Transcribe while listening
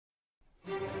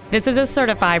This is a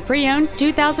certified pre-owned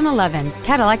 2011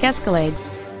 Cadillac Escalade.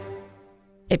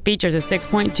 It features a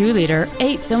 6.2-liter,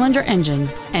 8-cylinder engine,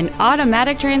 an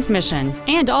automatic transmission,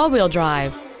 and all-wheel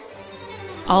drive.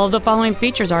 All of the following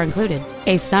features are included: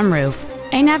 a sunroof,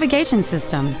 a navigation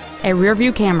system, a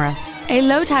rear-view camera, a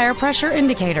low-tire pressure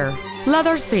indicator,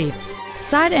 leather seats,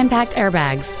 side impact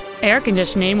airbags, air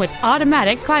conditioning with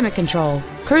automatic climate control,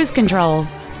 cruise control,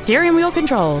 steering wheel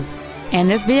controls, and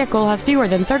this vehicle has fewer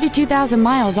than 32,000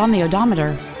 miles on the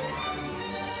odometer.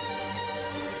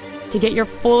 To get your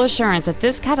full assurance that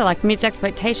this Cadillac meets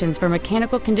expectations for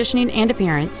mechanical conditioning and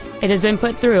appearance, it has been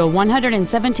put through a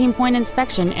 117-point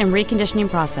inspection and reconditioning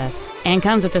process and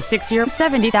comes with a 6-year,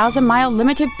 70,000-mile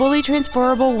limited fully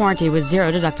transferable warranty with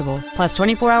 0 deductible, plus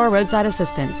 24-hour roadside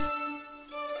assistance.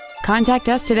 Contact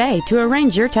us today to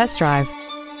arrange your test drive.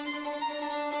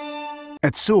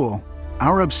 At Sewell,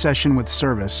 our obsession with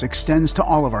service extends to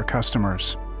all of our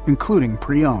customers, including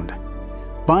pre-owned.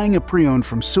 Buying a pre-owned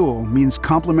from Sewell means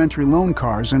complimentary loan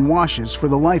cars and washes for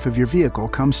the life of your vehicle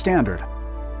come standard.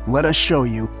 Let us show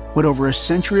you what over a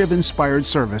century of inspired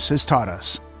service has taught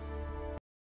us.